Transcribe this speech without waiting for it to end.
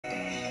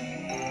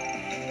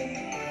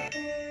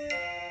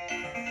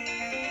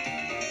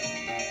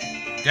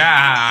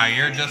Yeah,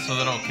 you're just a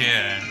little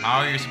kid. How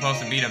are you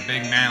supposed to beat a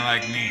big man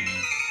like me?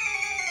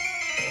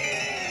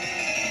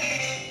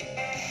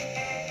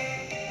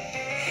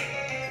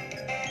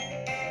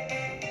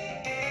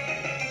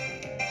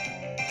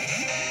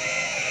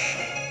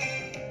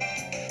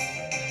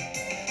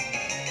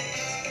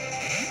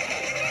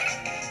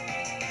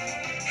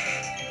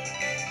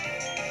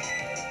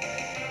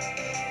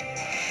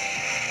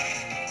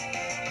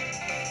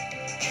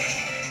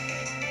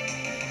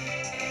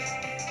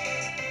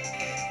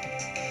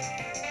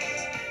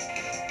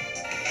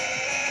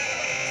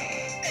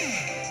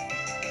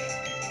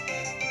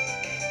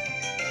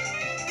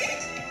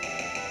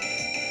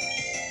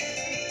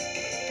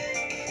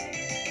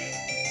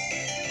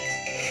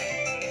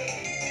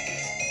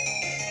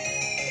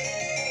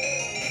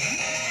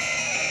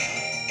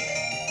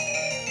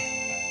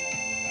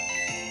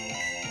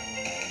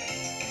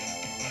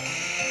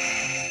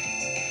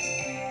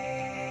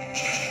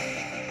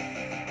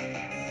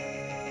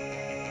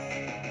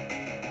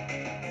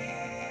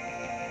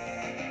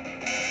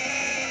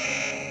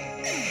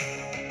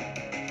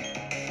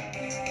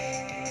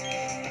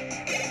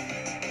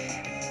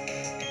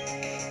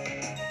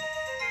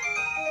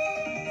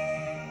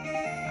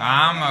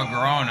 I'm a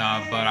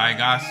grown-up, but I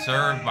got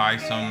served by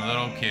some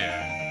little kid.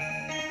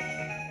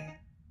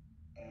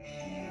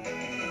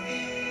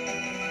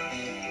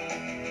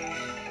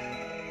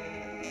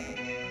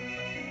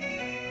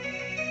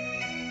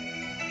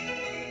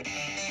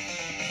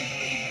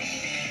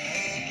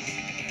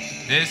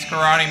 This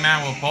karate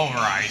man will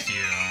pulverize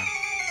you.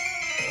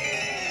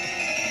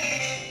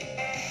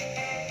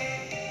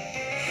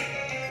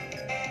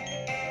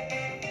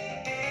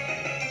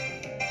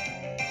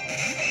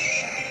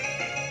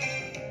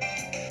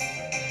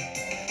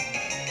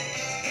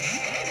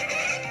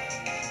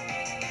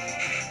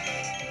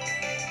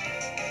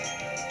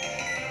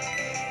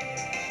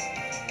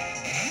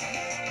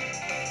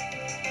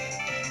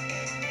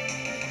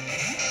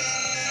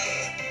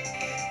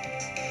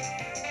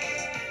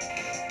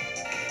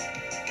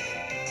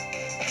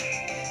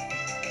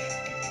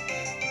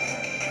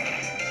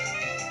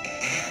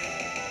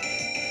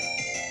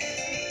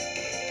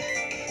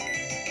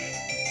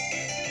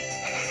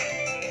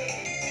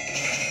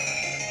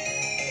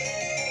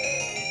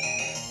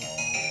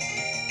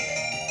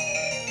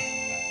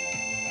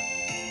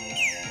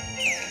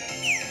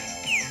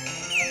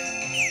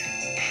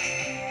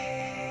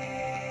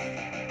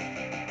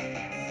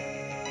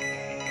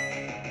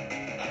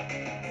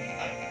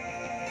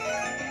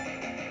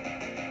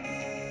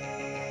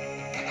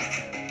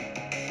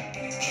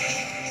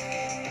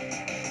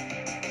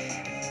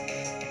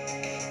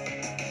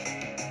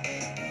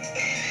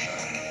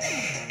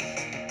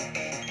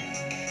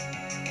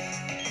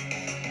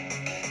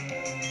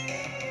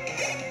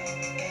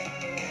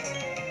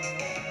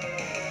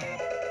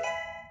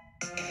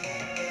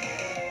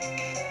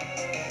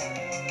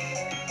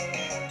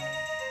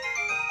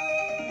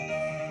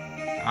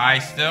 I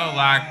still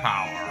lack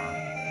power.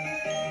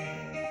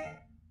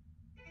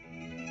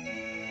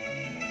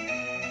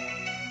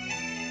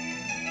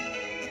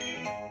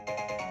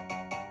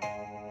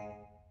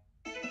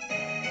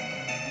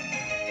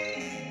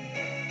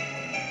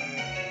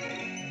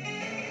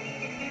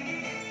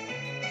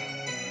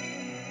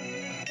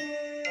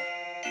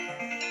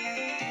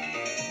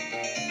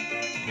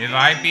 If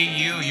I beat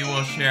you, you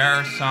will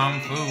share some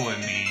food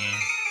with me.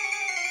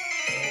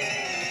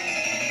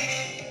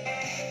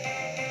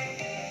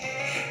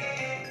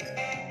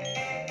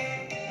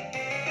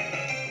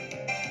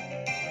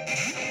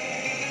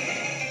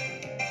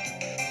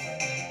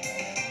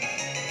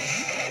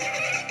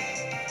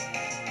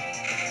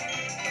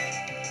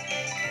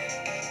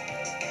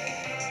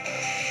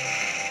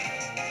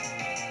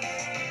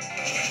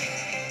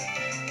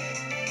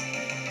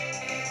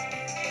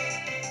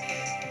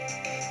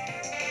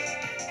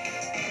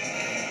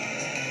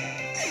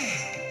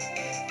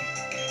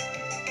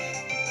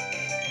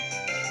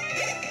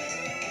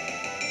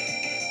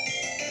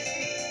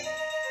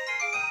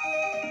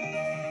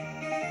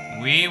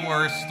 We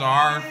were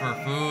starved for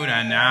food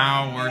and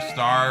now we're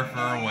starved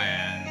for a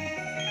win.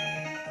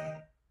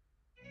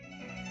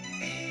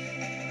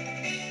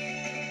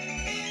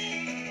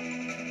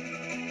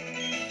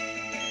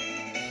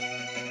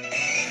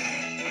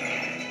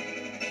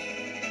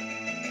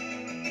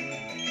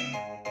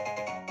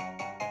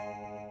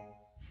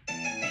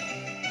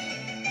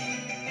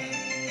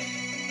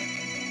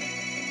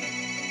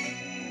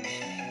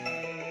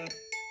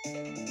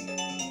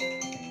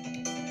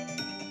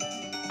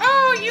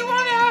 Oh, you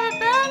want to have a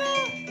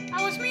battle?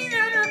 I was meaning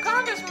under a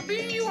contest, but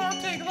beating you won't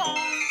take long.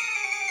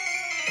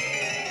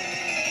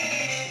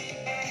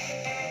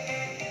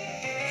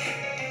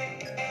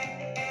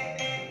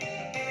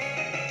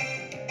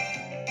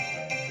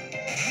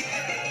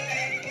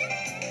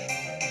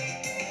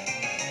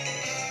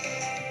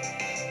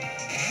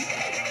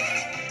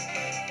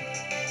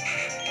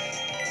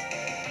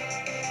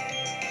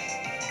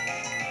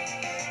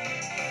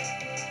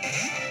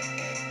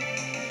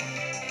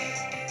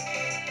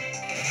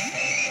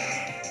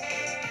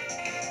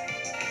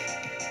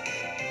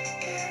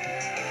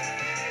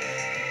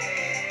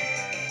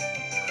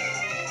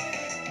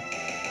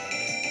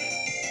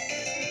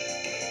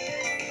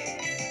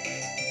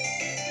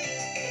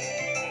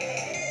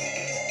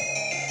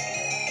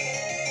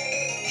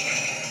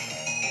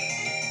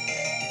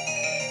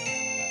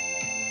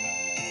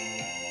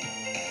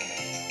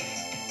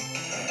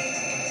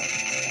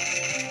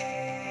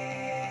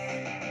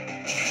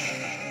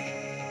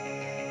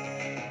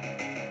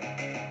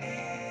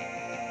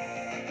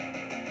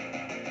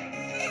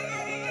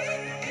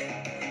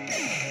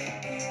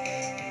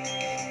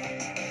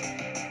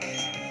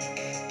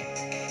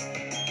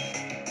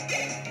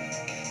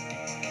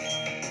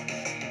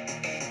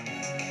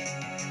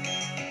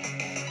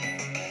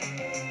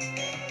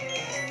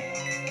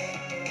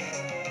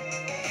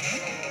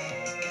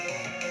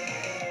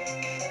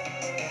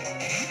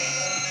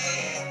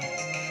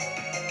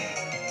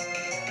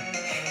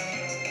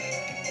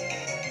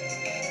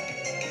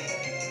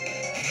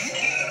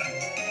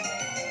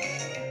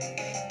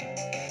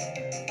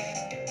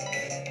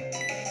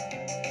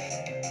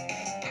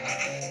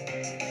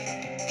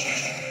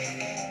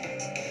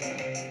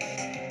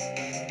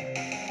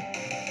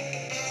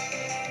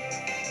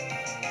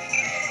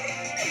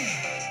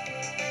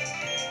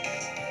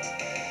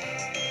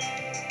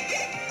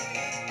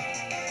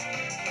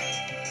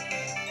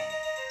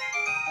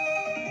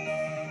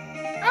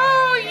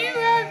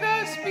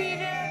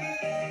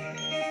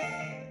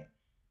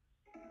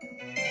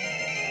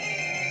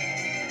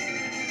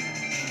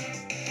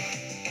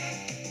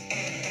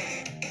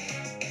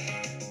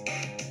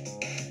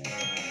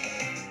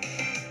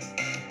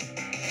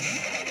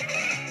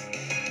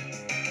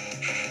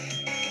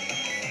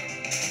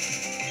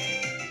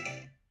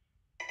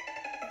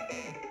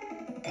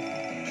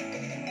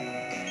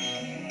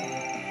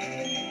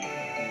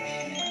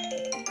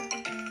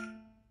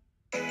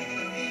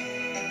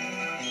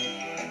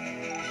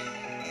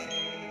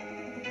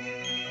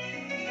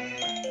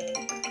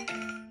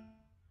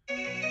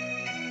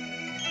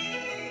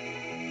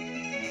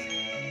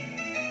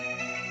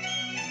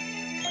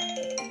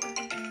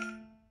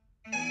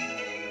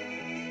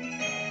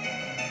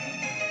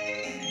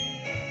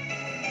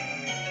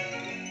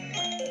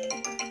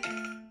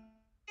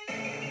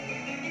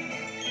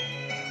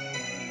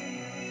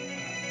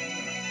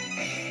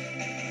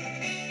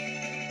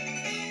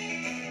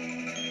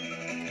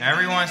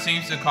 Everyone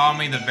seems to call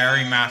me the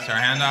berry master. I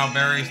hand out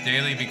berries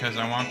daily because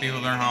I want people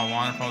to learn how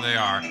wonderful they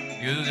are.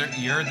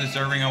 You're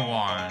deserving of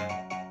one.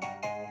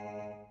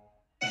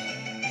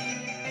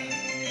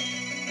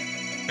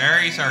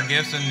 Berries are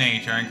gifts of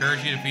nature. I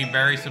encourage you to feed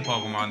berries to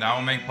Pokemon. That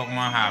will make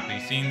Pokemon happy.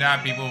 Seeing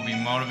that, people will be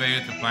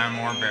motivated to plant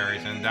more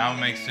berries, and that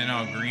will make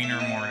Sinnoh a greener,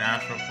 more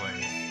natural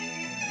place.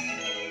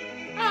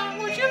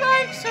 Would you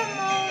like some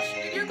mulch?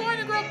 If you're going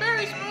to grow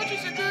berries, mulch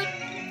is a good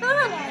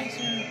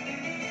fertilizer.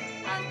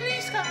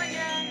 Please come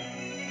again.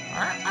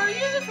 Are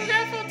you the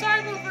forgetful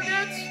type who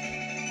forgets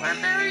where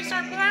berries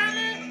are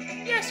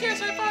planted? Yes,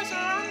 I thought so.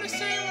 I'm the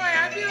same way.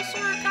 I feel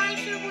sort of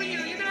kindship with you.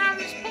 You can have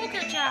this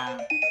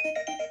Pokejob.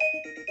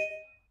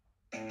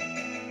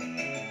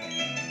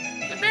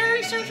 The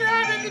berry searcher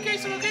app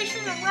indicates the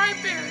location of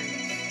ripe berries.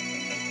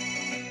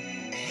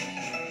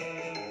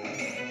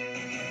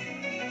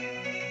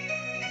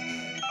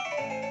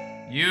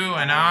 You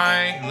and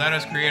I, let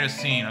us create a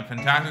scene, a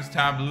fantastic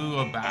tableau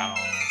of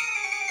battle.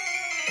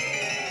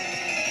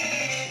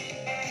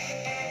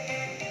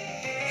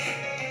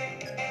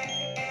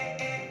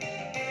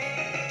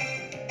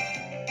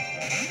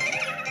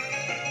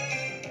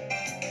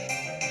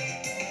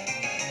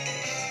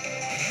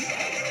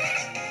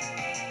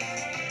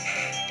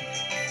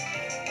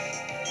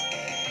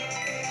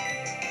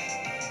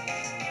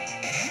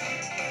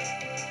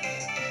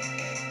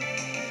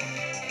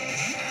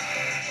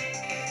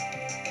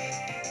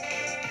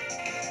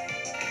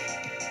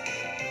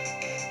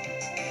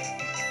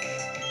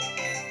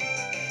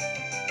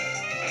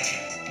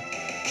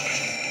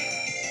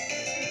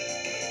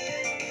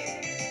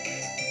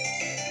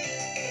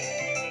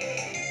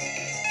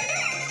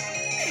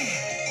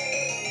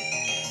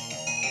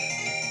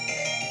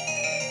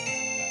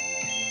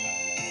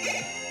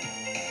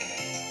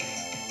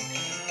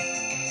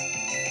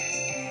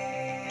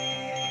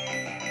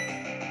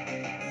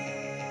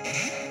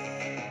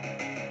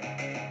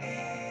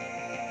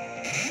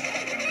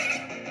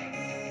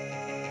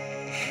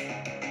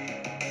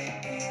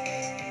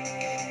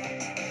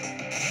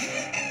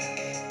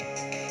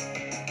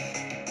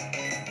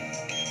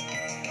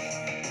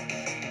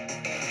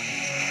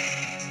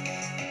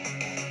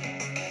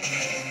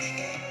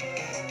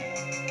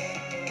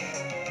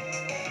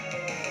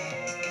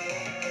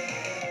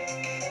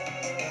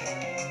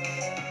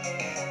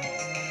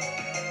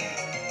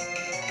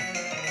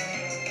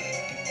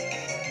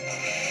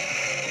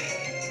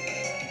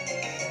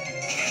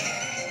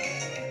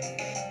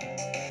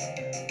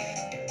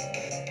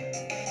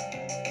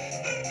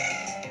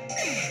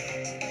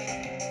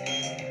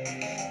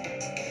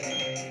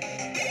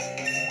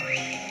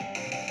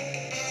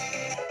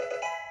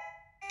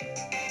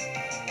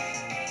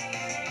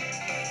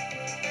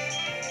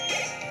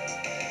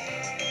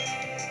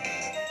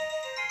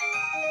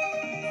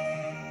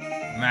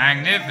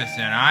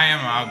 Magnificent. I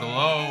am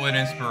aglow with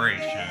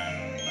inspiration.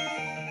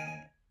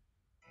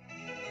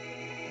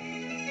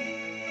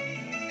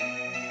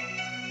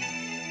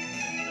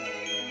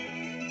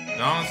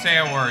 Don't say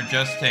a word,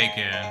 just take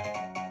it.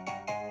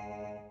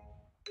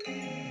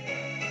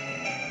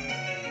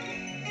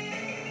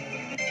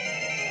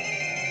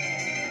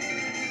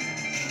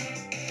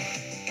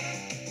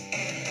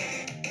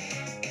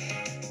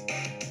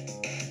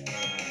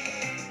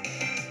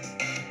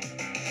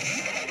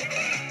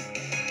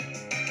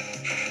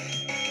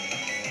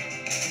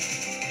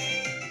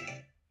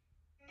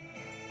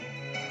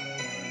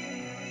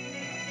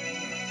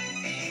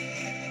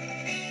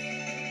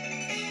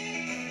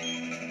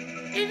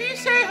 If you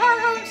say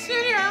Hearthome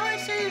City, I only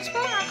say it's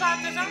Pokemon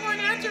contest. I'm going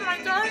to enter my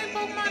darling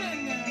Pokemon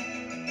in there.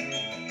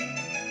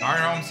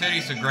 Hearthome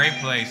City's a great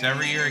place.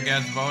 Every year it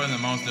gets voted the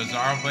most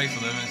desirable place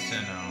to live in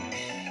Sinnoh.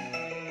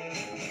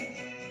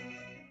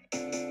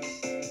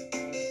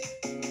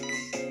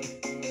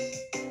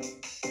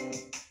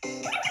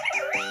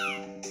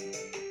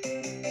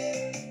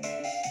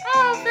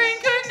 Oh,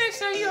 thank goodness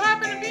that you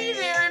happen to be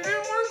there. If it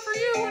weren't for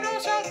you, who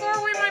knows how far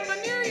away my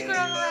Baneri could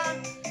have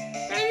run.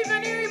 Baby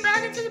Baneri,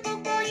 back into the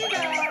Pokeball you go.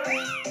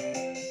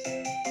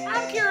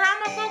 I'm Kira.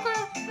 I'm a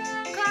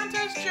Pokemon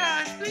contest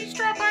judge. Please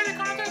drop by the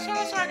contest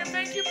hall so I can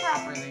thank you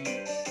properly.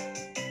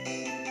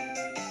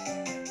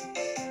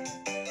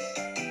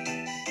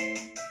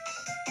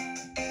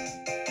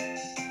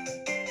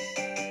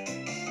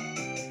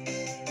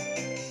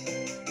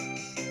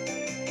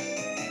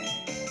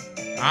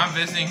 I'm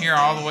visiting here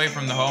all the way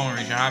from the home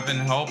region. I've been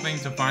hoping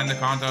to find the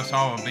contest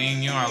hall, but being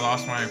new, I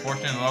lost my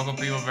fortune. The local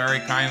people very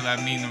kindly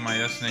led me to my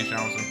destination.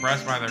 I was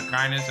impressed by their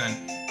kindness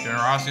and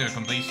generosity of a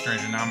complete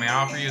stranger. Now, may I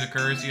offer you the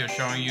courtesy of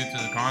showing you to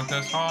the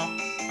contest hall?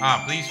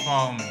 Please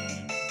follow me.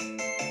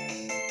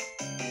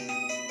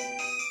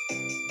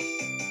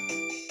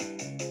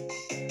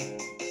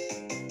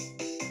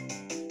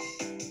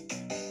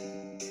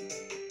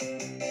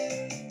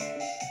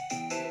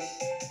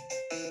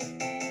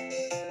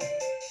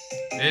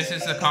 This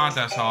is the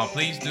contest hall.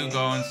 Please do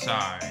go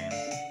inside.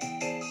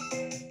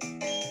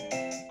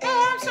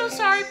 Oh, I'm so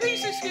sorry.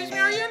 Please excuse me.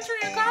 Are you entering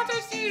a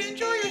contest? Do you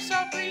enjoy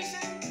yourself, please?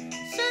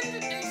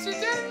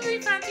 Incidentally,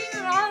 Fantina, the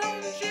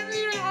Hearthome gym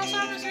leader, also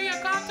happens to be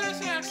a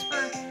contest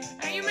expert.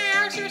 And you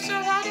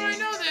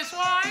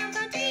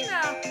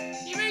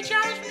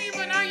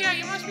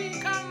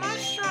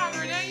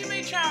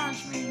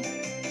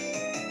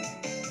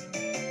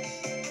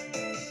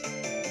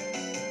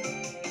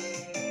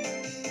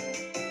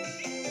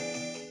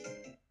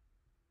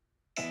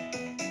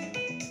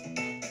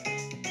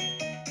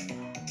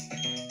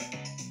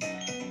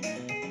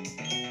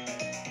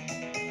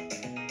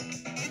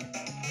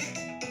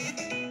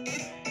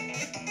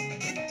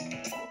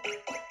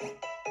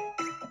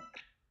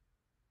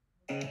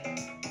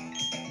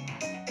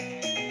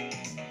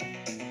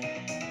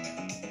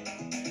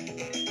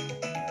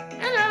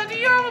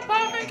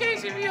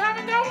berries. If you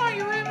haven't got one,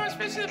 you really must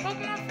visit the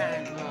Pokemon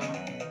Fan Club.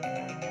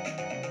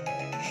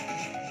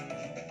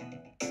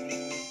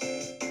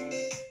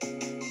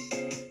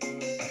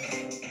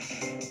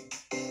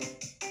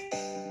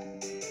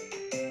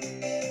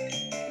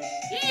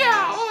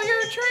 Yeah, oh, you're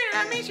a trainer.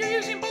 That means you're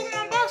using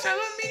Pokemon Box. I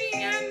love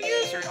meeting end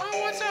user.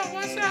 Oh, what's up?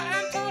 What's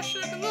that? Antosh,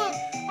 look.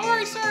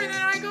 Alright, sorry,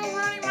 then I go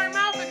running my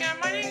mouth again.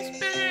 My name's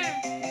Billy.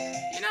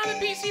 You know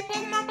the PC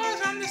Pokemon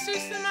Box? I'm the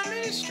system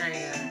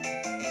administrator.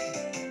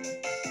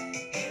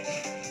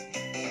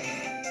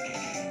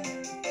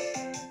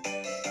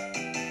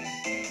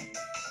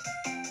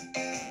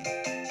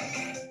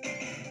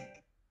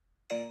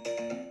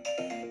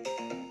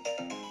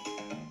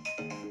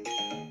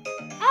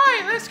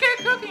 Alright, let's get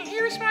cooking.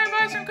 Here's my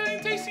advice on cooking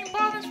tasting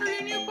poppins for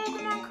your new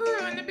Pokemon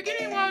crew. In the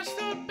beginning, while it's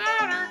still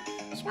batter,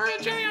 swirl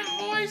it gently and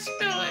avoid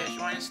spillage.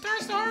 When it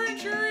starts to harden,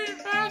 chewy and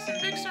fast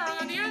and big circle.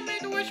 At the end,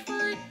 make a wish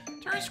for it,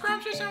 turn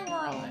scrumptious and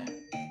whirl it.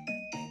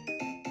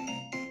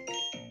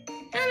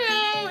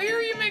 Hello, here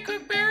you may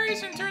cook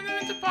berries and turn them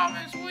into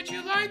poppins. Would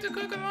you like to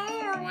cook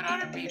alone or with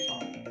other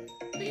people?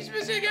 Please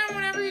visit again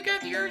whenever you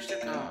get the urge to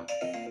cook.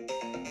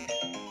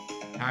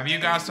 Have you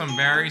got some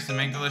berries to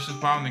make delicious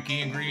poppin? The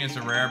key ingredient is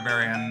a rare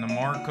berry, and the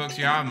more cooks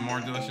you have, the more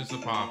delicious the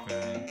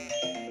poppin.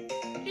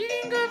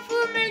 Eating good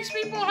food makes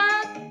people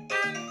happy, and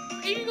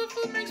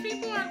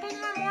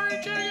Pokemon more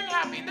energetic and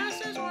happy. In that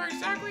sense, we're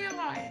exactly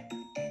alike.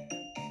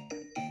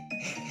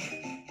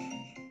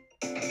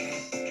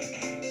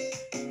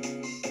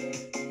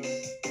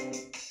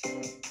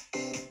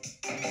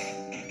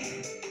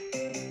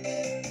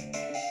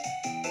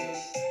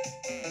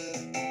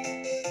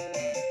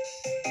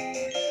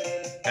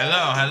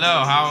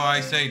 Hello, how do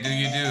I say do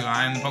you do?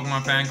 I am the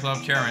Pokemon Fan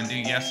Club Chair,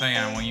 indeed, yes I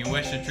am. When you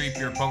wish to treat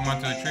your Pokemon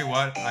to a treat,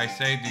 what I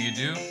say do you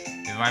do?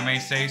 If I may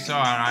say so,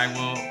 and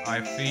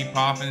I feed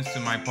Poppins to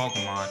my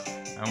Pokemon.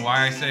 And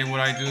why I say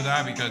would I do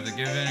that? Because the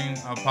giving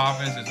of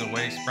Poppins is a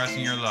way of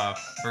expressing your love.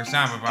 For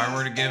example, if I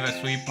were to give a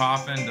sweet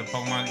Poppin, the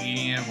Pokemon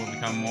eating it will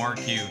become more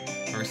cute.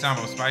 For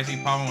example, a spicy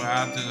Poppin will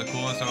add to the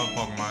coolness of a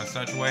Pokemon. In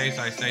such ways,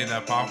 I say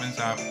that Poppins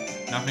have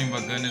nothing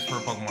but goodness for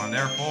Pokemon.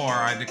 Therefore,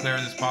 I declare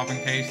this Poppin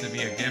case to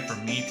be a gift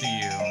from me to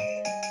you.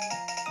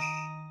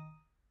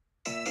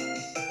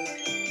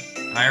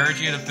 I urge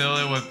you to fill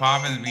it with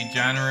Poppins and be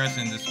generous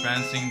in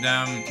dispensing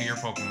them to your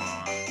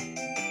Pokemon.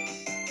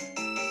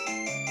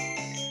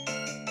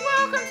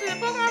 Welcome to the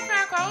Pokemon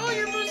Fan Club. Oh,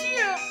 you're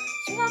Brazil.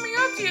 It's warming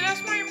up to you.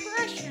 That's my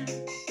impression.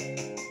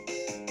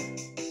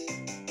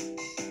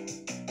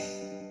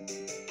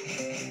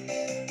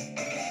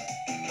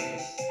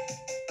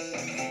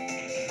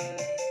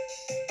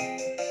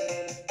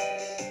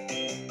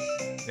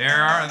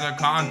 There are the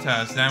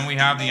contests. Then we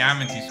have the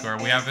Amity Square.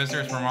 We have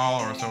visitors from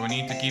all over, so we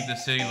need to keep the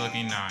city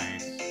looking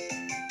nice.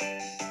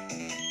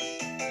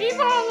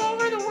 People all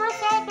over the world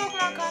follow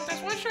Pokemon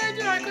contests. What should I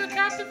do? I could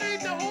captivate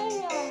the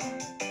whole world.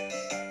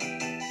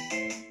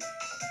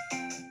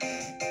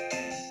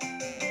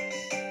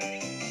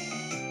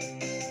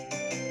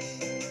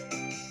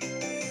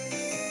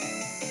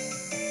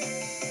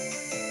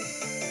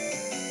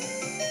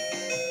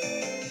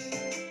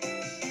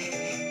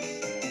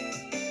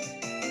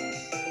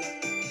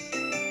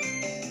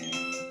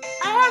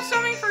 I have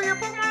something for your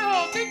Pokemon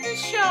hole. Take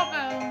this shell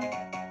bell.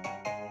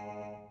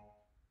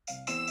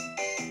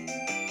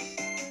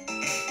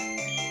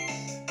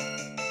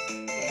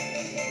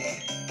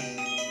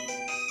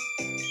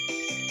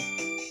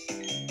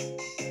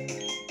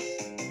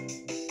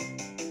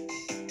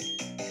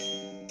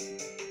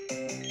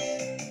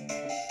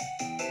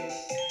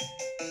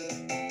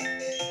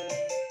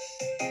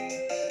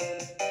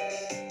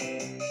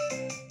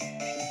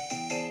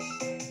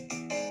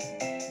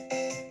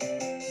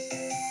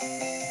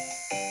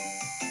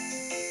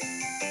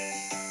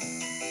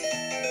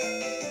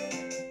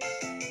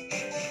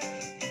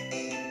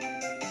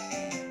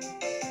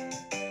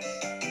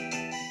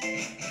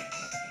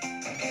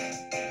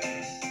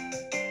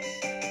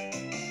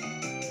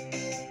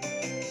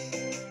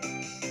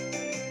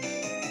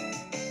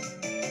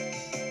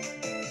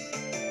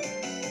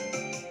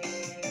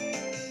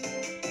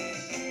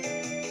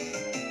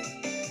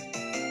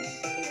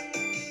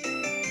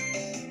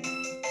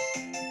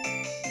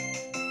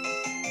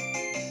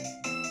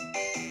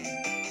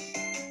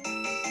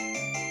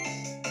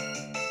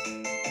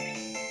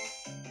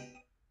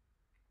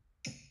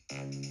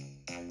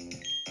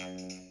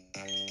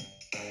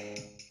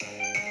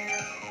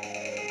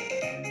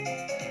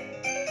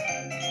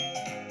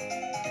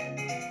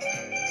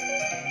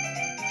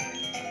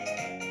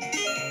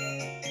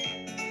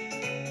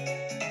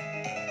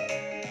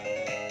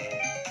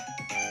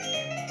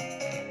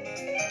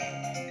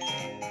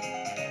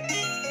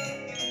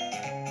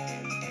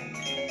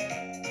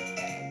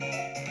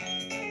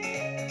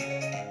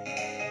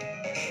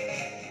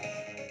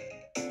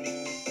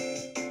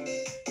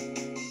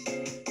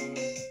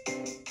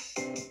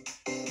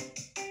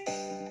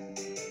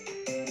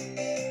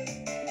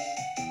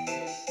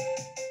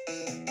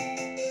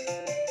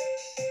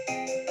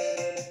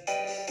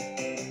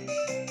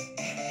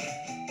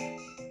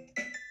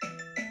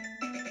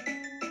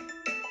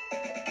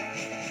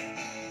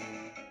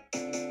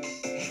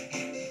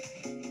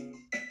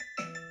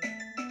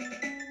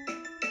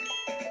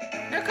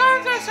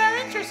 contests are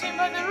interesting,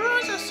 but the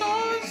ruins of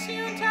Seoul's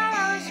Seon Tower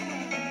are as well.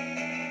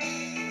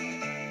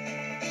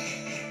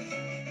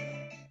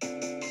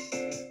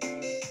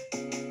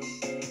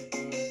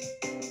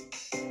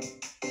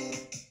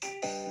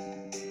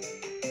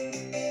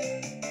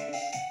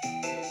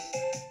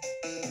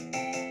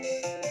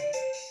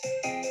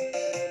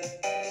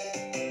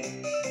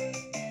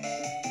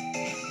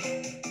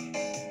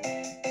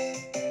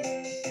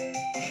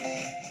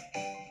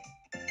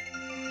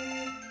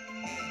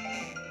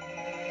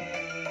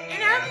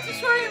 This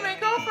is where you may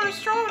go for a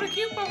stroll with a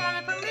cute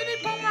Pokemon. The permitted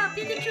Pokemon are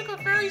Pikachu,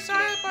 Clefairy,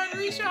 Psylocke,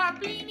 Pondricia,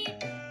 Happiny,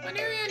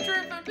 Venereal, and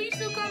Drift. Please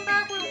do come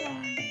back with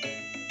one.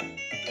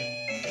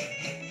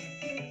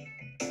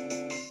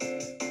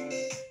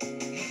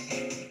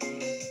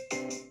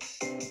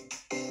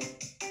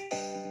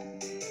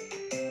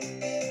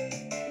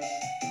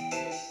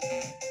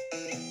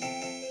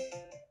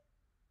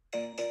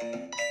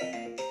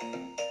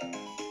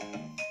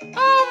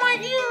 Oh, my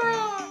hero!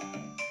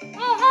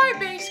 Oh, hi,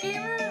 Base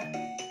Gamer.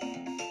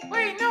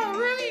 Wait, no,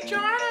 really?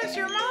 Joanna's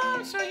your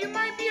mom, so you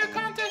might be a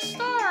contest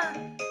star.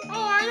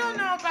 Oh, I don't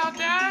know about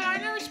that. I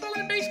never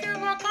spoken to Base Gamer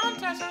about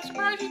contests. I'm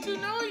surprised you two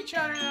know each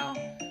other, though.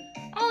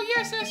 Oh,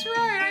 yes, that's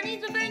right. I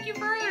need to thank you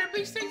further.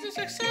 Please take this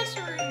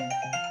accessory.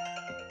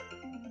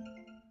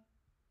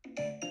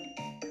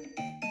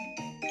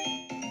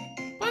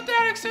 Put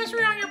that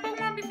accessory on your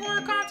Pokemon before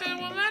a contest. It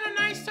will lend a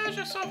nice touch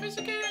of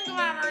sophisticated and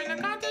glamour. In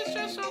the contest,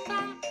 just so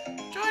come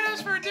join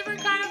us for a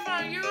different kind of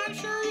fun. You're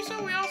unsure,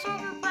 so we also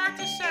offer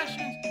practice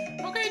sessions.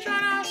 Okay,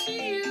 Joanna, I'll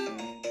see you.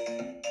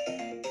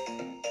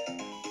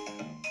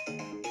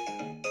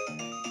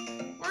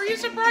 Were you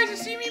surprised to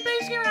see me,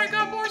 Base Gamer? I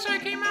got bored, so I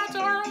came out to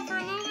Hearthome for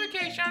a little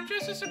vacation. I'm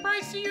just as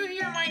surprised to see you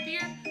here, my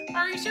dear.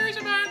 Are you serious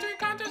about entering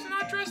contests and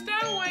not dressed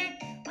that way?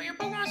 When your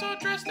Pokemon's all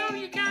dressed up,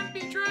 you can't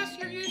be dressed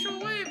your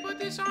usual way. Put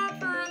this on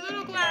for a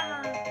little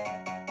glamour.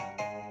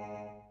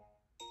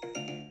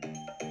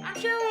 I'm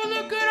sure it will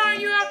look good on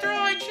you after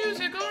all I choose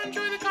it. Go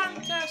enjoy the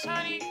contest,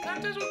 honey.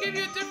 Contest will give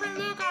you a different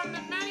look on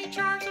the many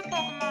charms of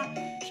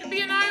Pokemon. Should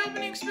be an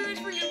eye-opening experience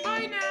for you.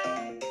 Bye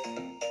now.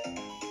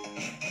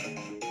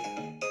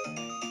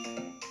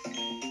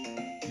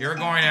 You're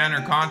going to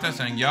enter contest,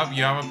 and yup,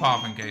 you have a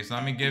poppin' case.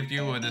 Let me gift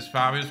you with this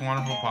fabulous,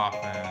 wonderful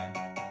poppin'.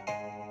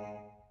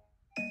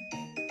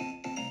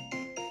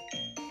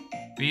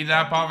 Feed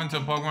that poppin' to a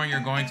Pokemon you're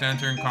going to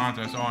enter in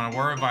contest. Oh, and a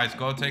word of advice,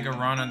 go take a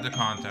run at the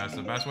contest.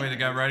 The best way to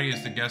get ready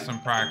is to get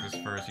some practice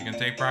first. You can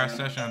take practice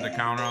session at the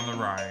counter on the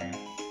right.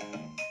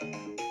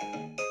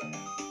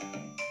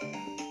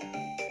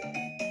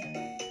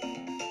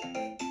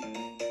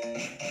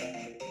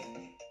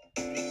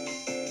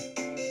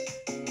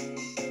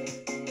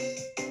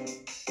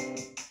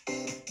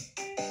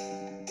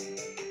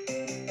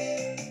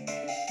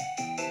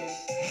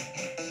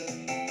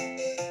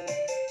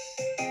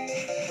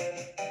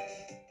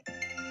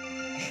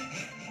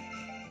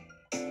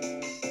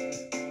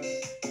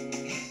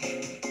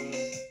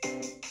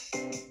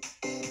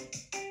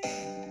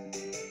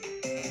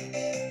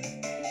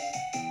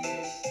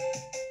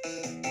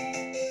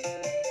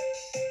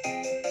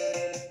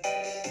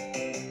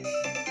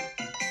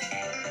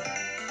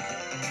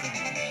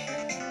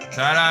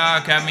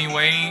 Ta-da! Kept me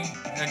waiting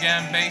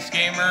again, Base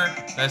Gamer.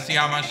 Let's see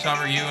how much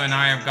tougher you and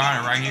I have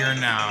gotten right here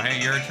and now.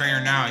 Hey, you're a trainer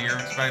now. You're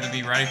expected to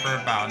be ready for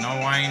a bout. No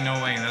whining,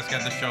 no waiting. Let's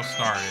get the show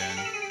started.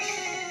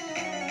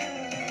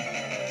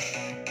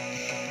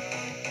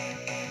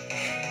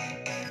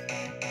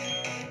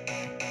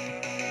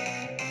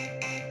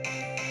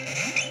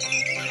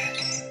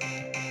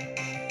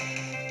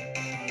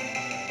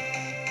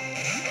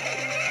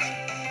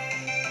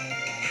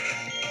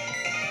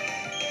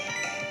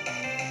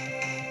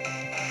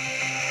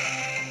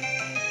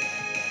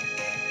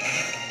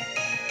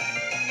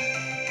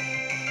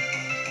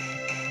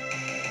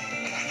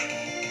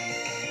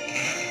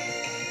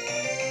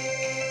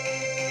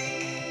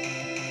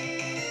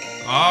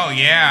 Oh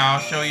yeah, I'll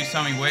show you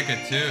something wicked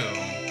too.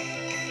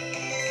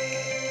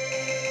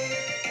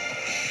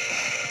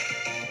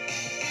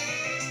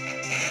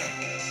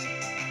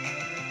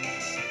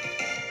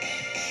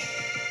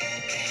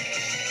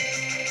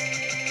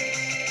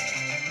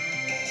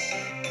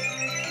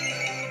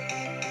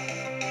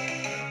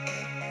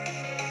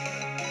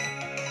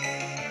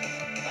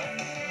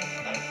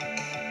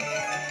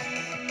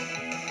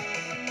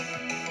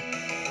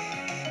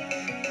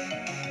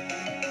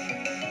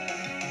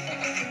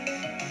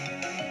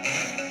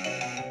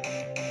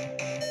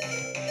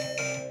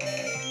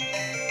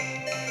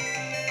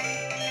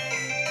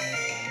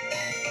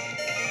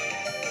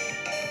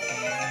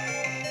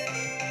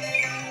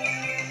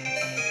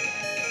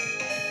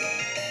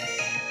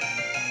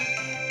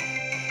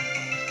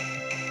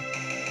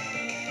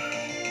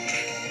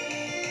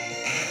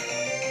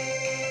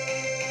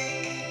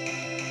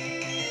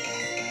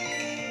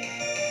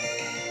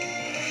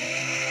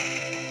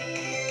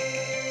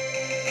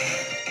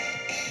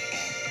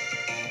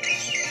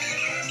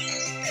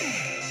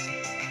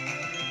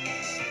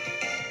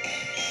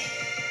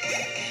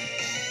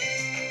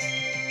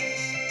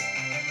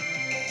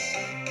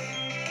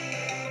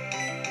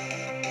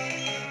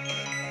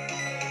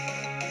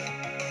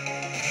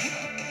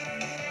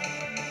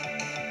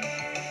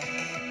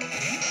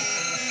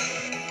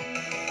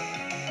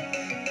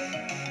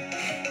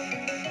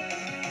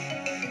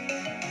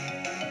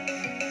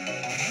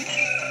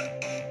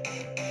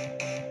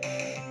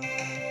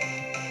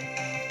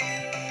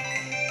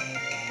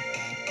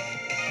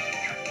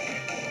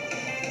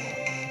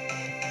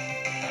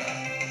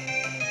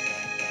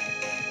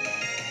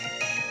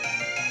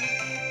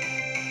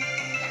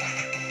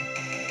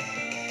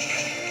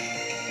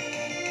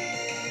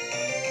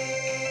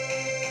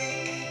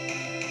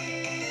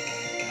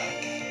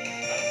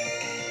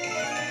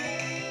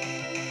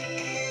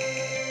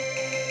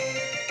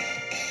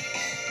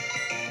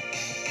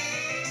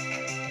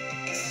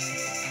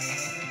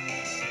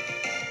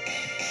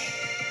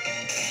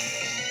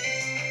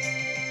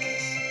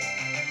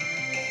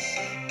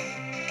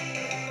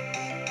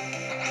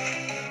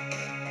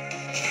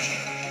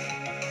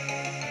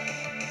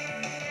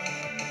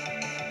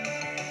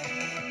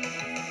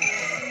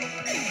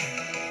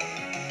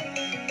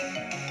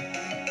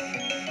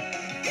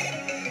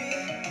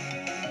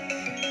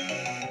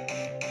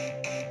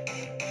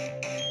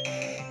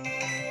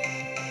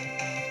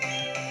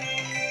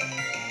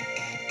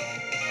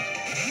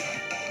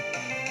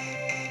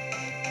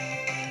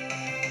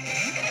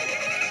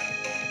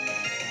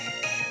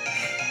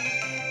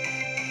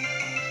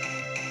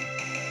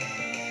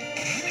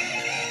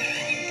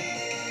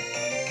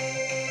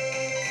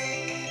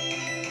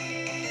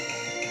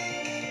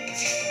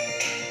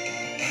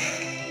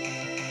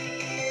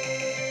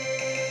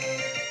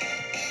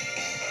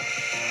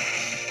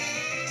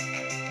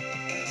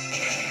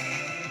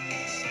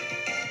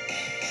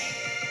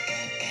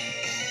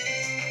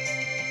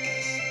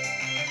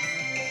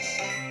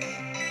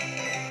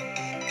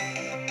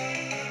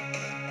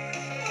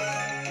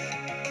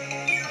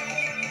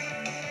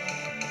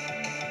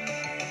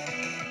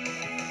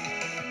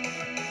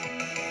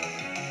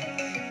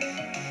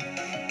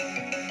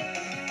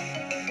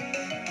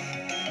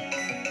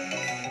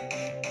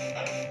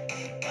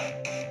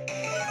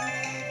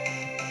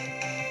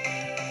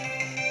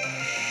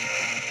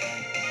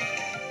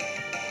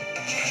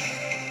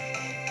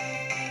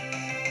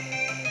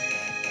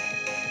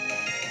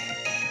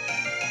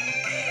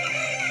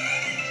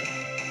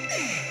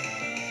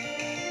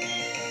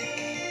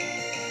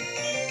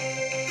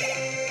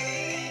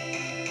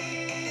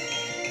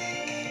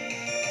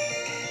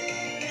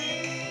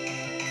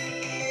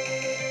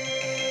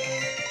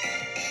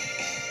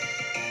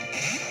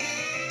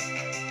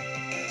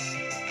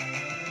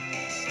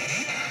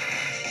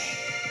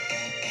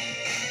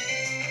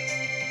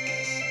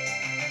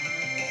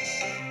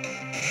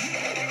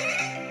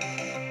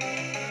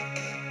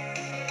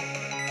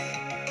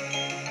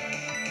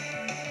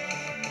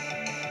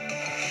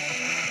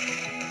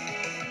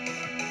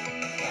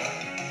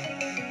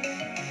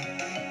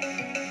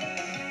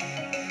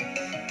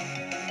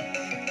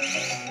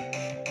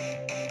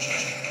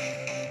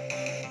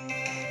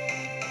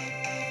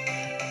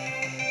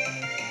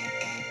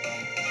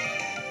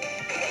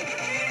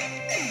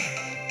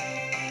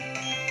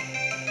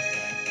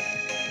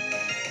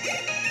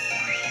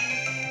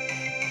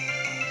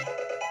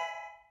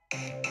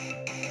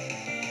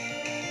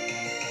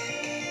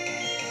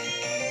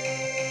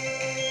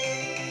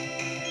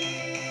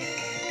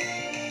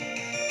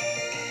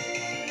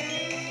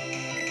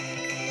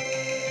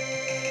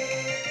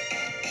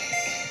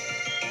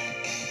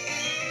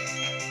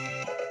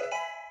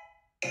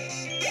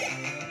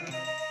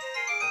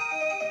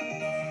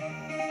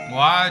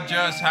 What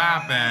just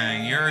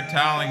happened? You're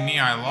telling me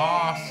I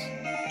lost?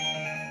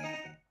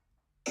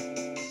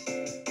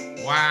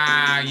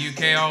 Wow, you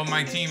KO'd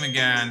my team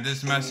again.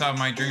 This messed up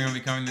my dream of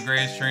becoming the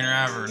greatest trainer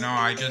ever. No,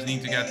 I just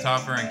need to get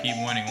tougher and keep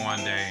winning one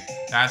day.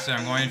 That's it,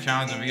 I'm going to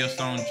challenge the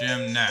Veilstone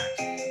Gym next.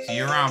 See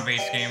you around,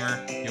 base gamer.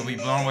 You'll be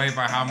blown away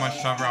by how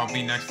much tougher I'll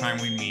be next time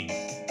we meet.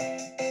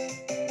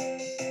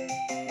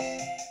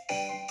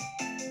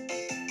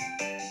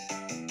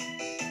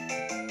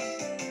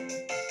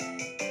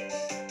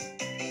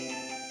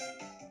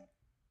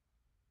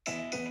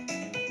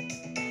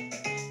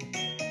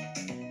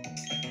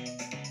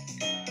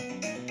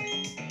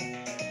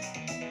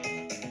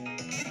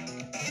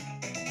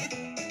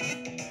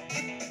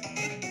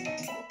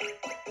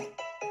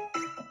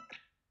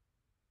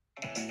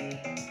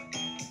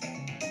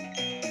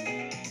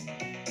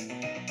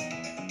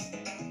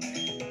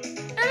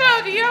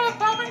 Hello, do you have a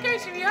Pokemon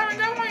case? If you haven't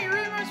got one, you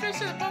really must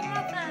visit the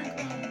Pokemon Fan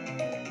Club.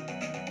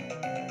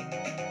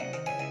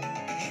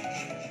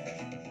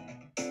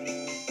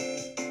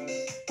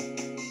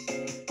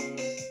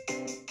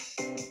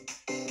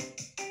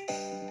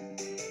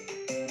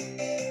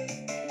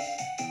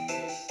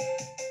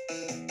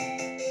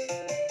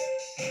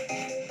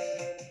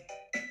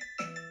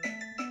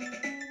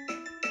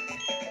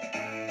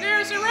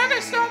 There's a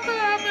Rugged Stone pillar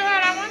up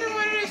ahead. I wonder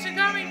what it is. It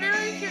got me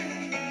very curious.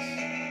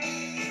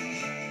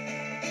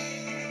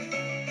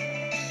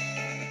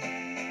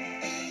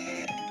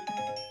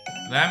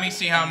 Let me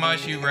see how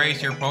much you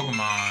raised your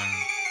Pokemon.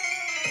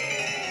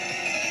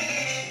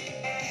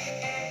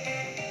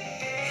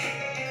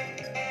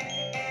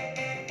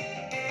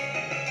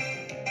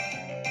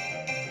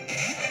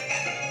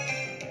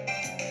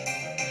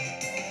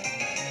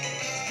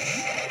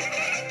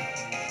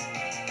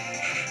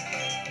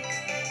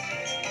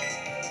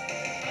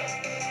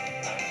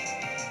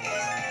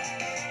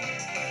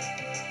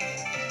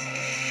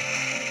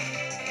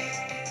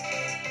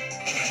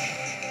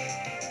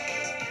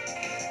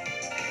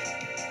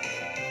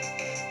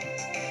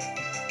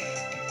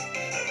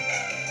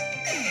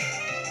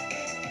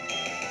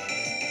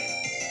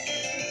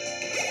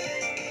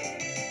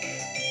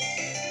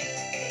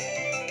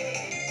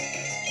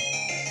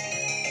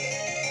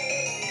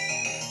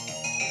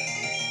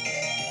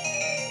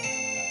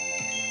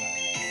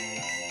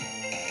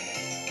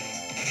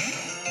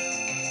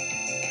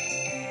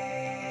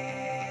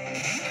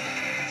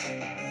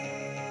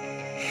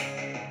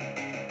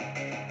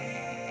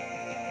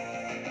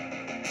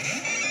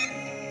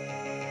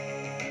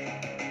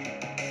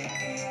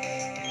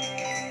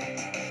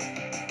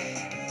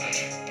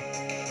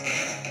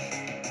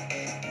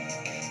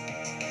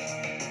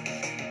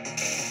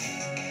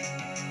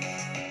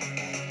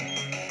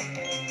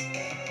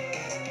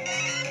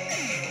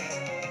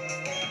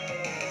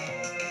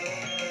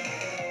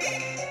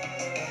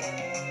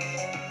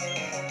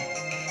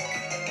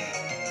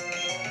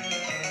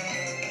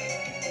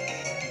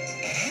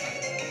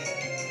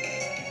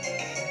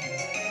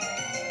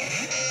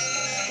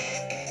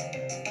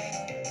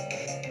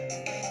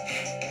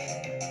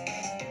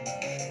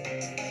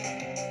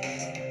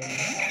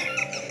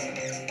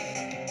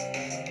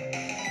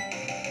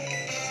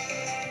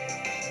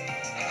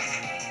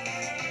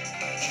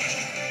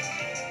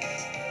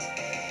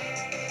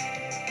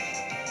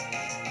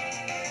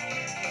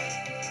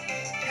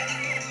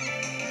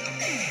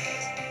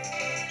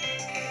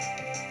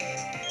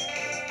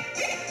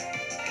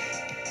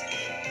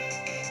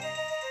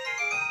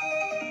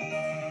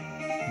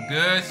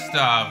 Good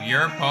stuff.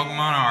 Your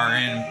Pokemon are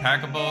in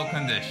impeccable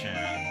condition.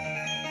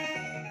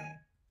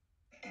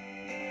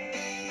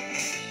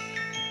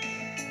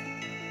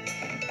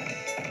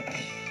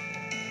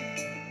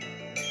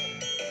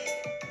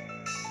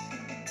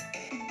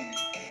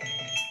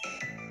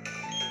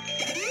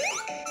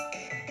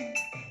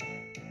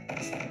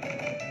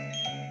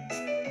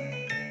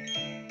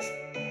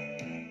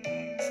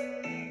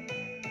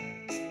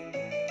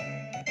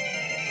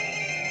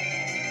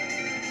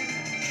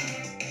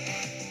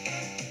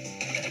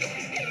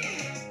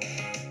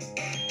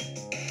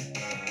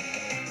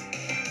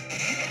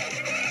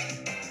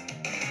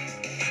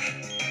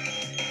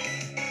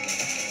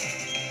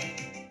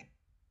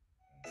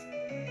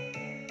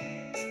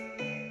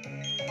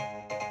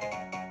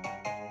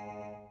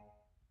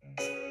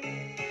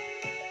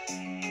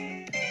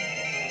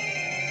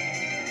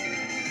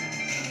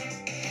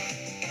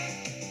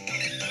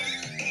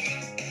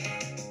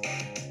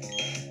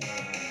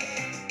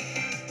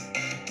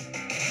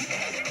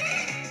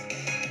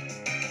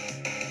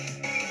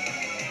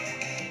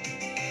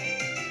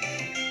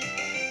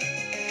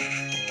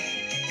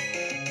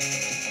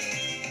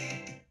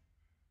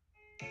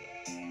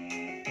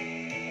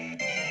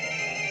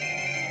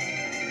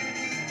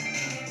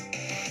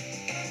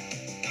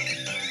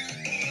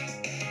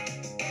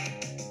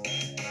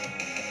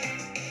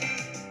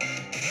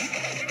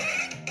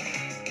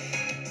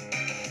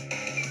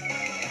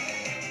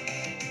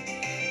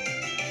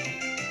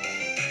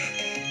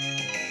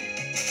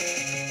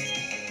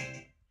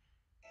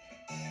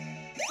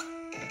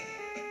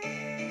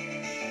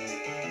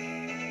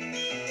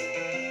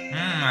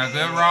 A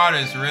good rod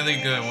is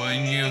really good,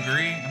 wouldn't you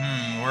agree?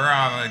 We're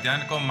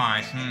identical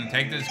mice.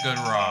 Take this good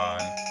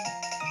rod.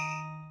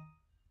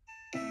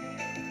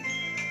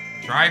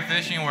 Try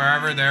fishing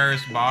wherever there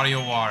is a body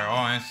of water.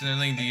 Oh,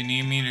 instantly, do you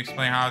need me to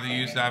explain how to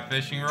use that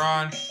fishing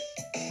rod?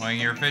 When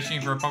you're fishing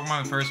for a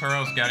Pokemon, the first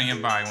hurdle is getting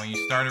it by. When you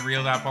start to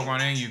reel that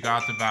Pokemon in, you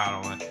got to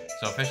battle it.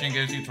 So fishing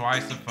gives you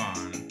twice the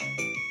fun.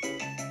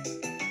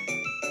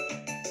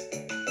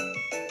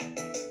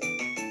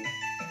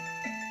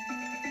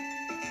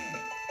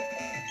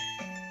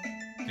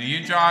 Do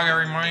you jog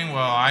every morning?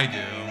 Well, I do.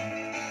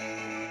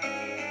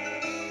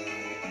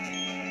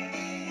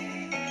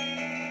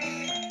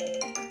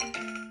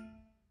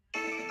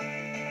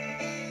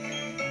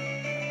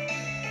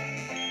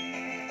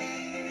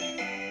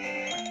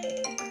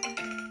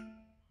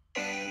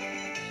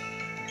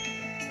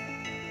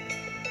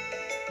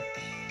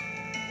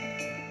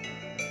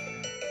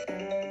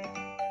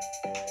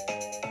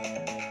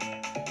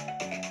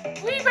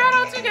 We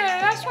battle together,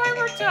 that's why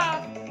we're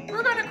tough.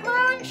 We're gonna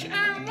crunch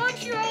and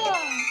lunch you all up.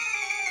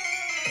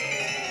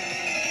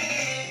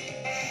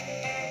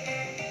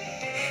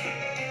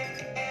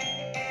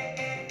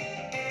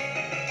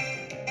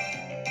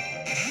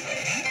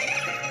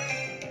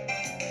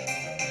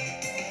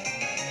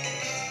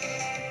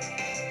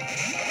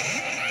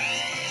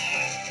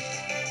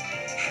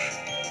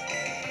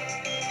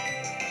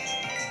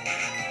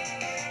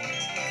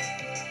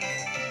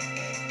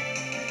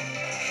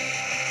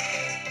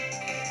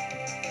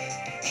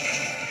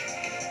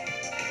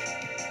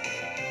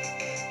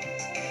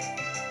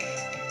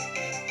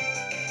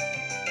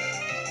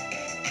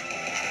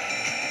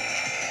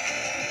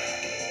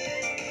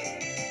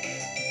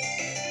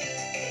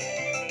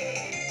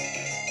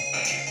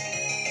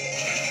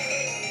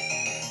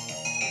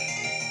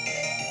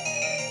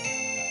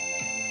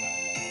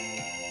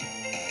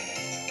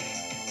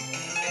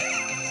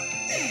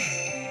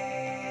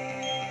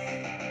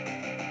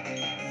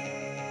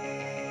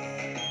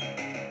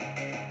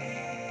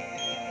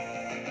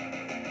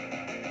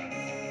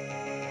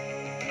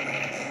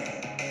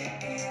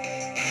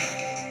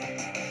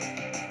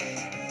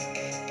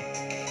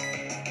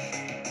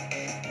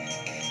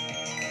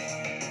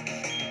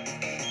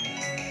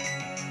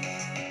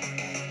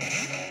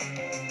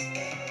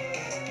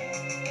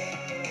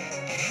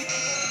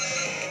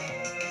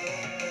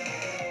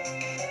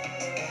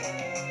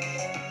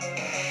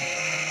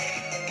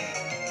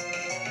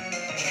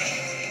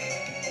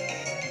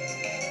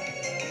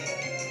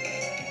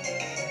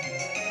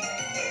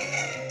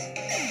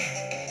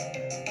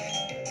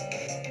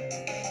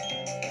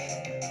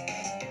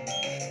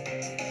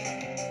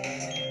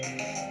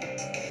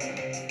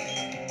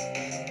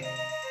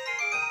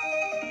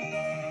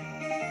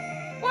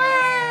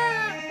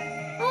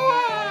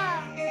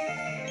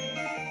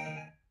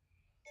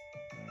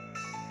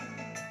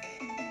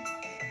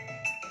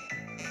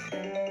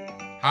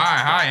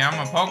 Hi, I'm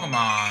a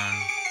Pokemon.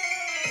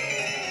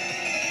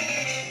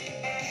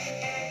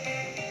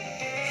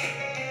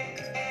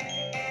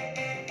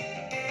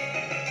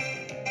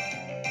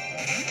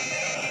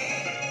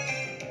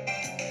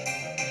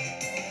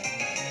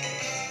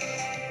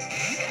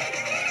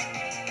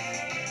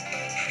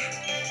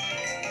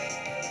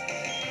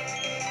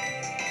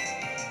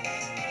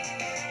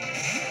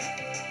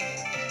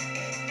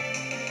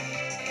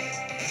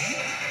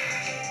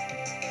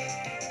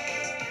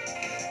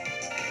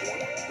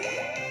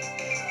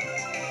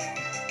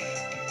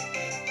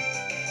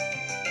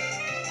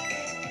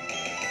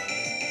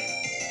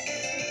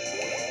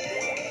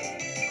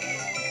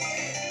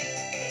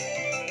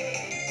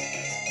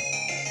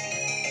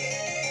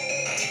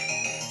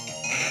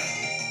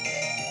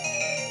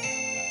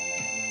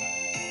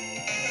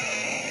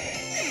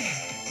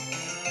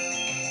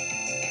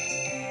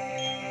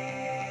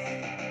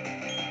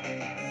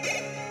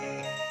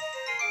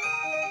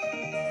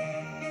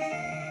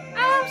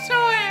 I'm so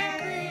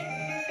angry.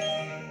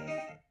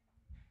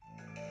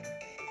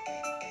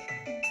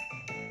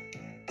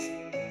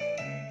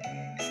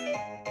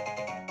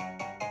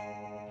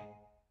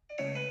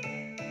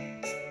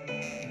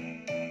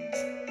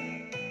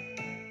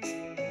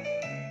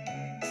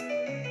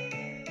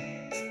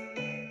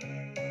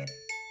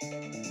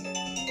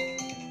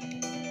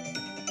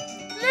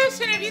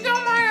 Listen, if you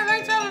don't mind, I'd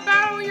like to have a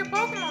battle with your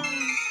Pokemon.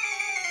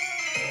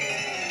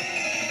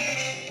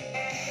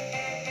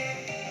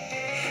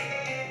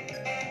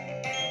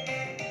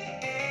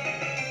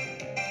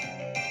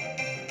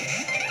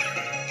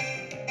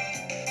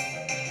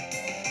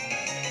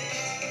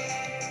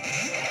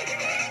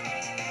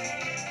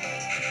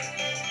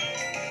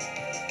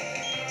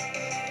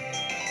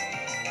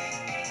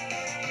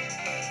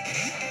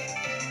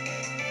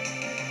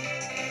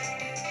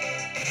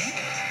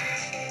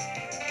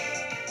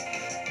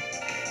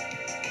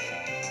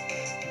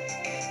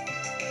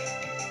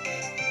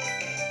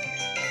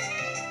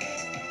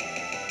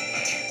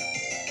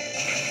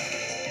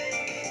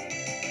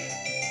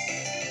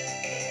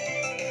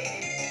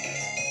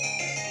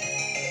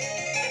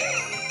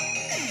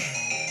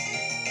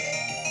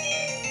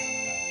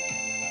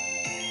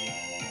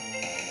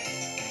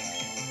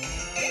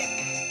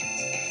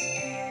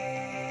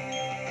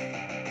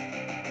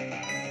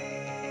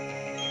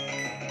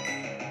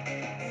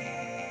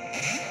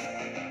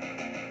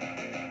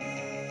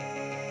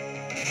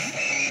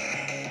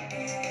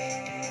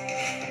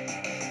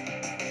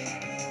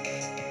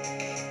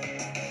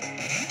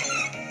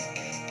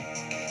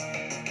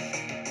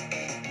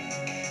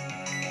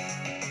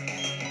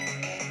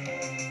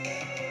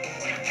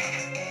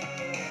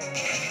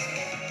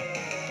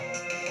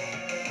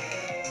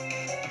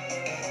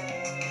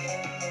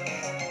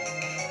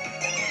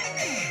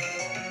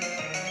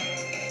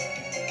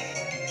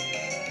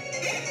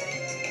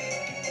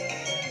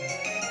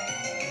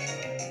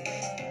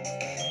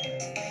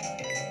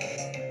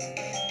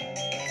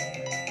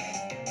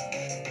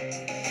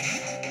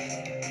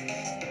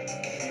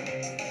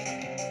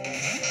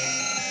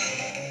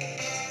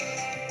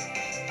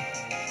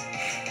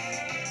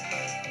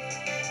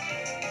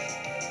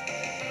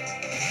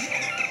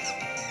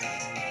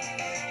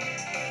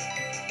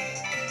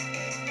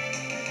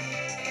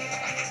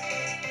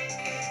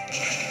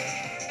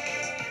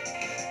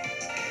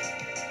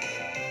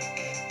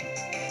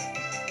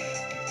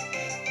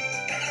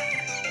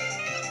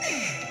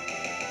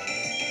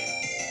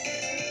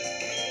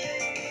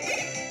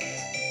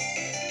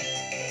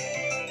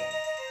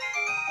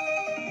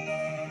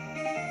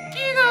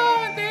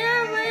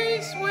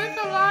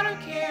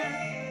 don't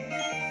care.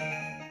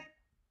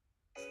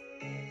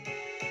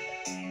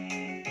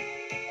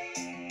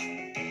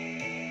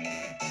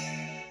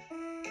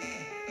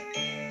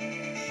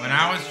 When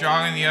I was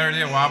jogging the other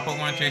day, a wild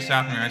Pokemon chased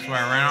after me. I swear,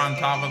 I ran on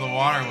top of the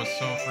water. I was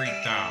so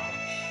freaked out.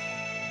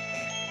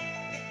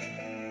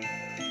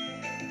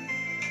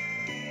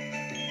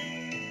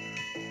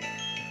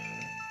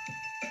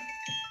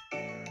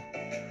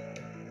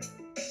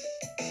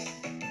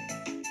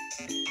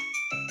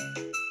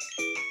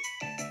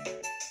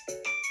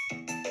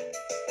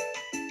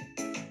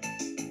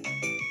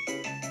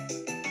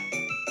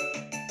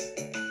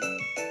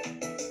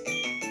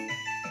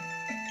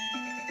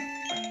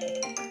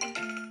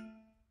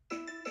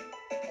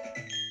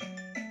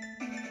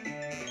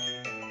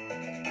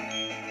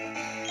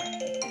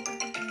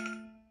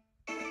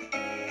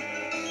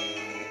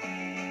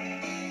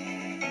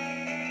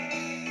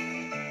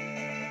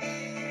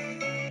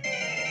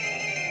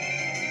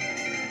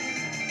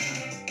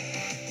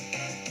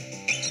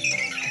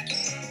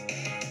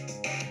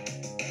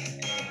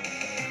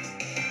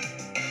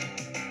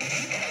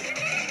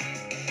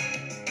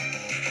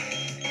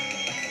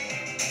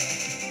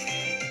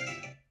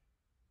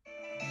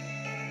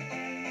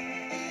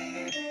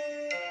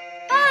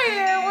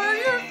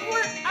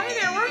 Hi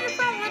there, where are you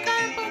from? What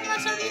kind of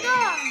Pokemon have you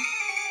got?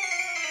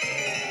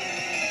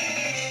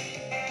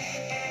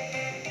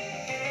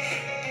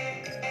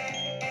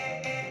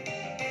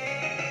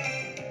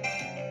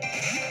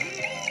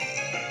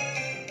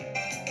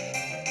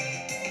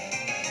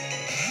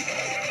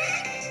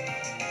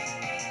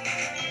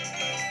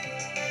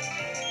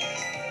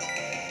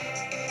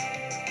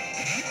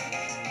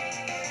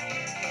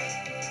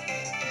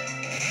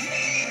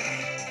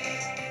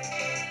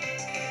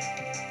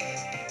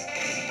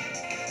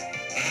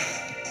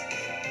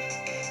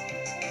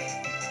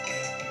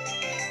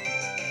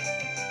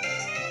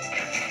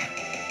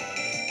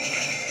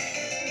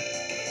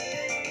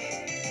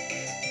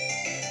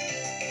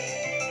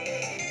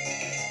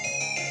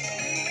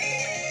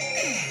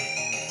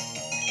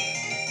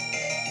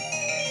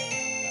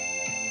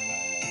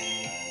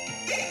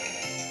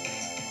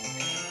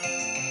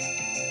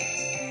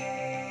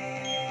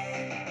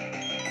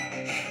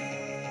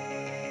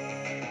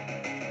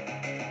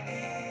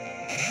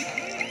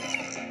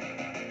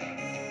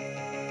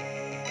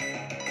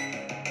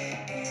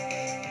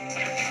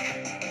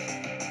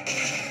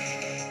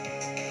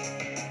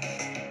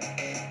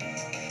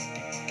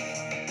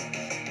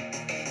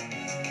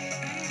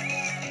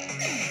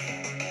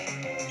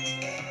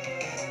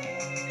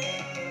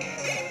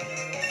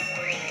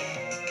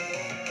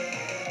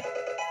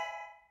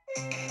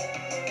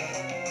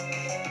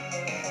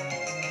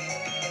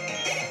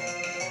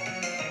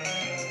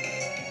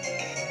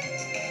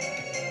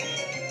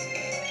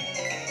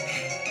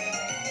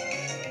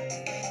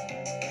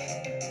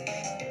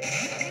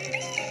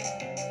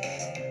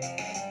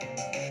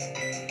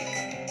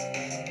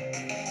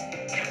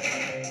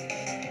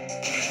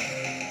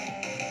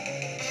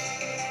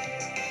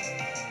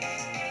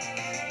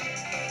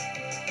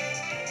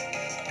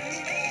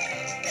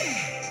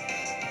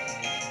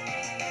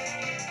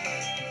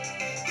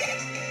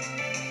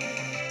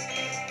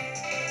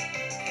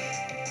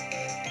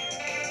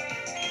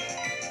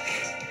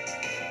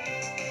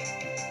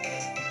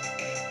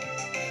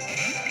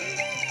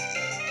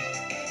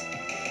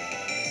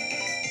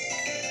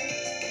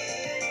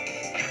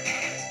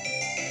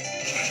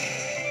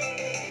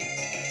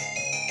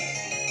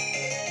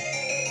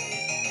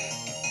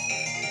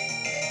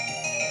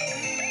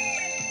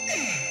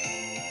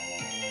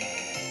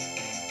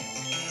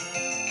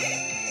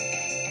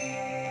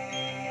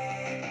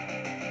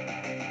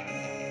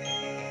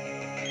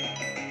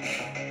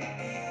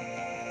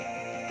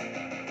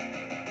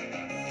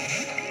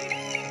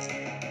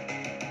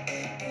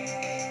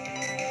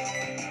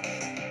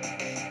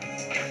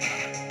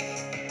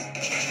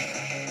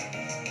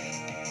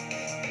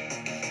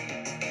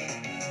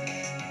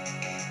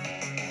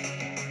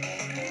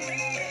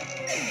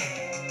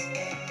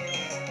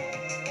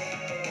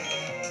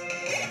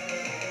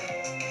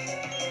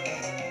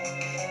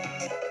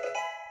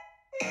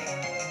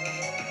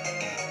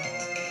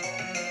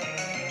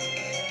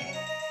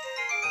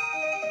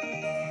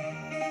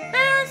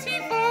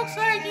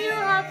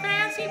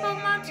 fancy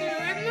Pokemon too,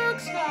 it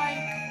looks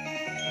like.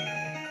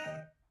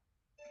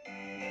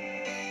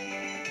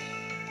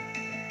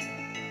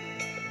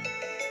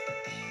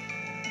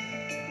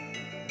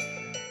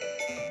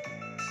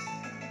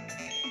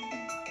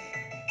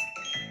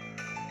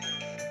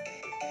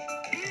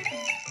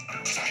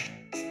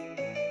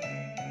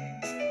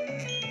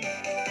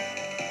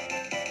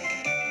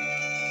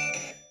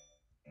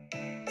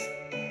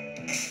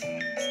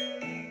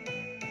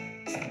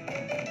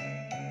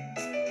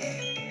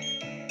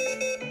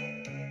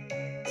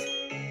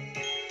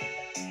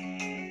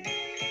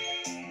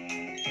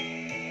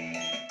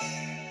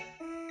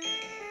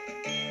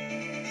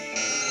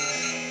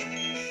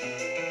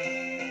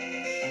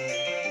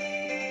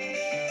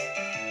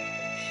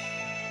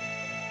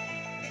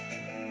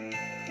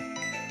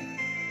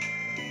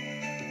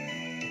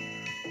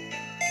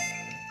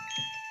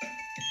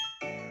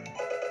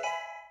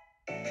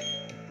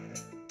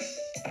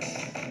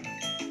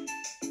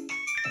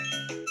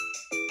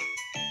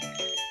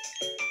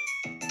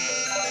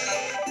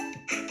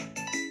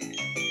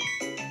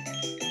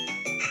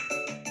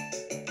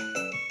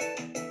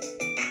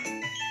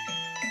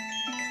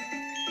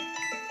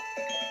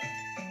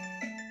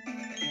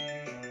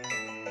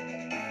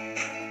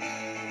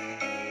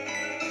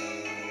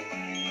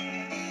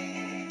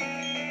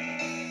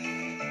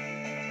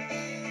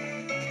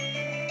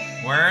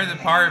 Where the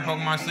pirate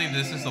Pokemon sleep,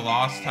 this is the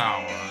Lost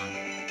Tower.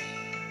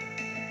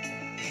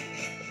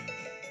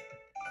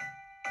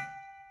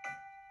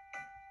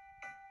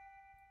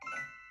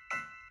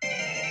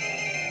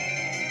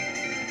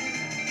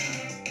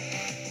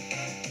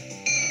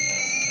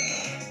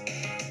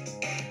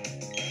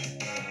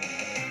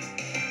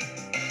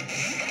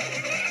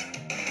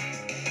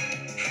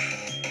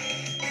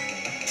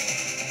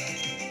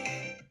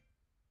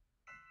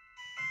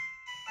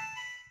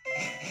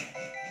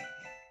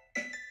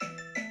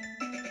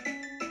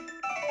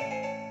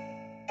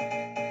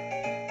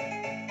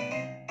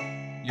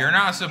 You're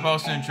not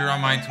supposed to intrude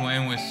on my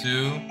twin with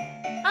Sue.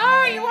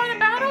 Oh, you want to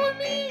battle with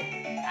me?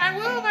 I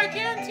will if I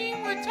can't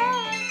team with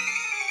Tom.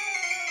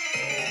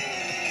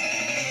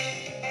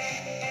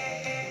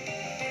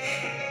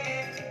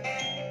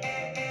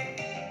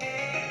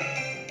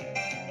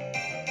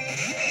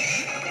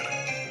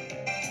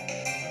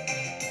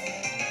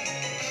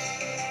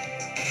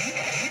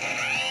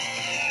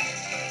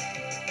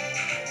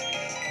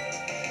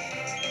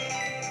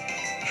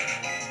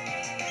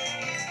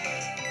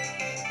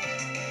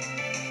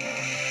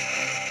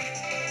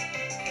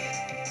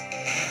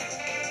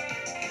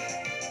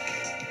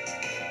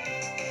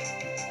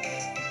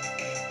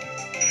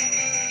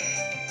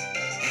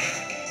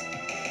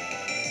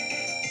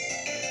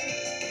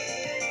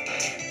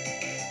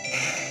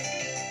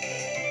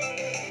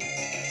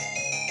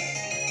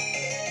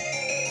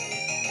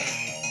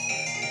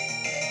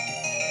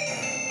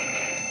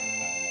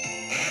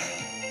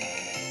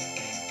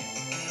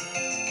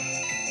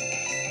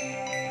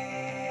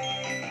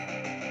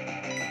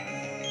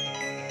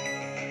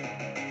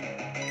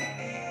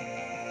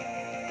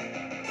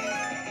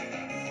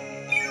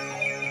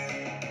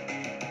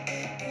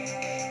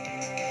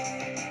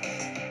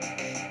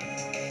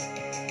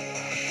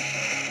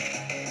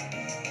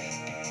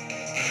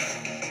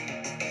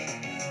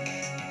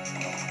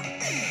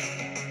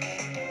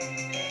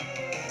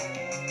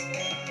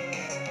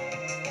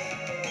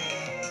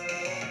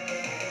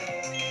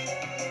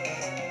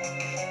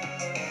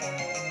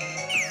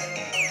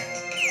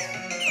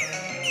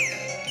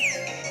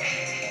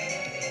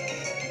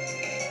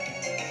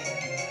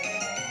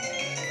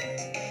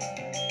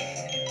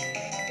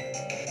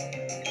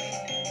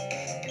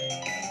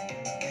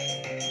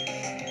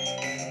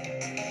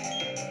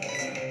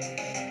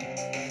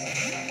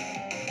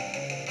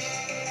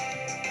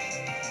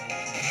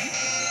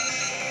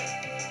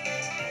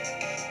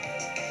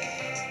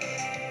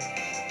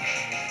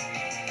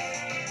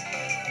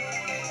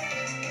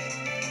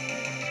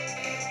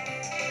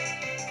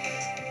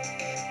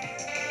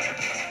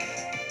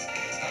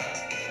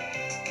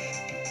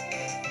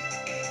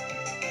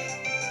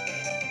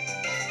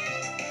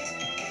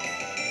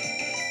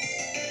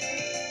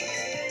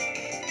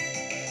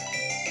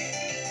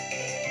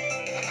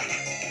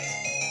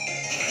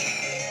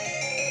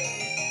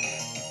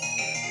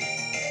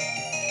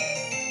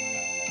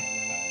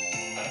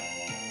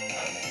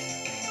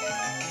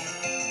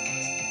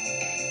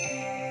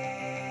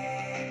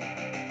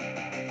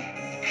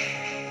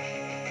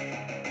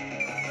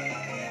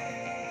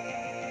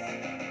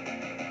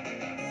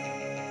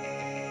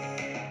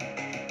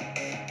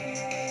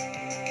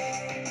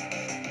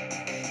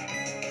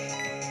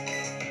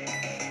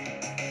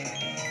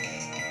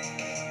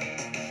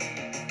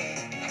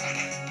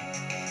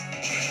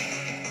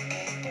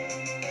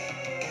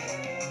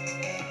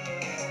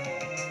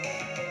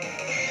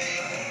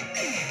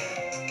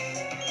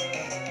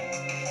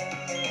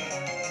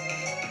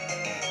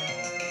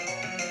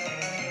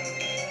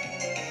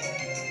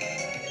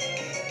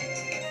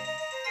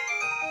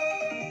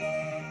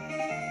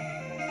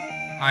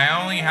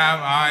 I only have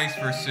eyes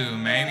for Sue.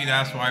 Maybe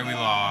that's why we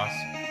lost.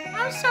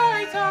 I'm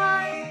sorry,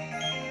 Ty.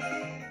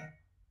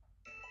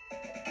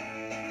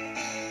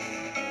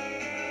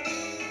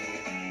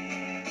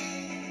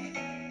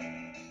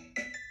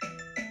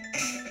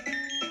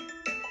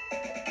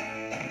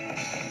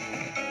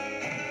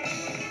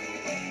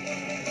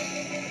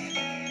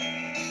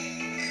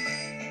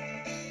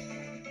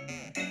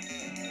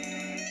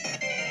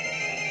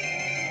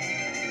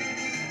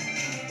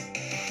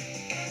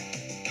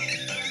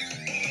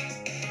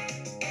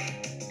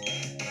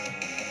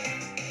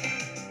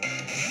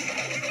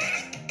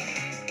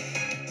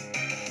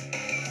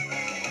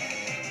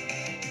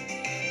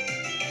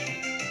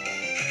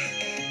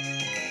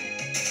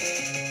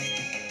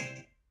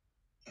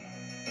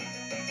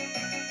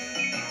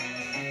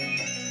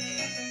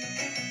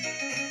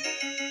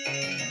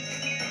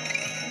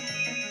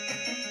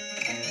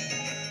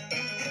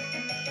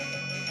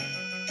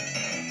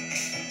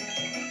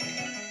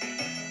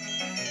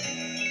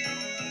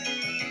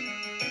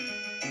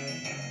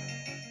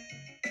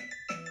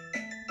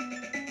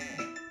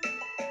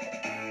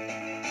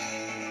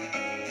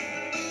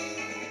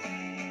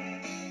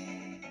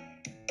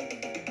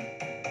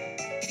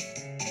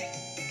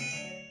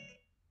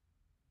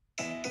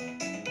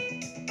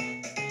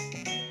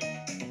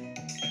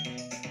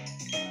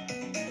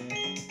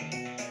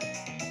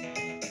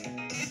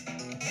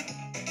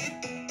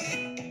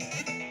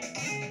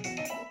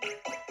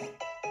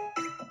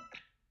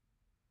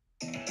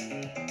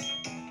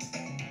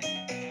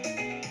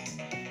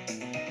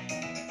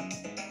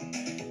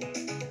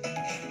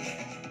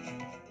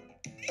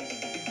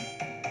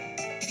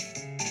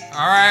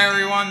 Alright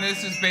everyone,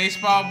 this is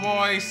Baseball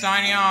Boy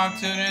signing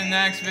off. Tune in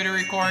next video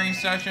recording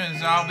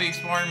sessions. I'll be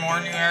exploring more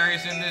new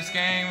areas in this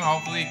game.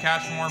 Hopefully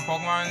catch more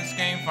Pokemon in this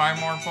game, 5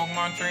 more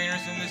Pokemon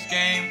trainers in this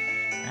game,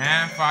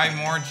 and 5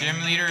 more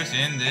gym leaders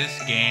in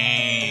this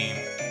game.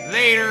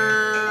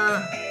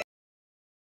 Later!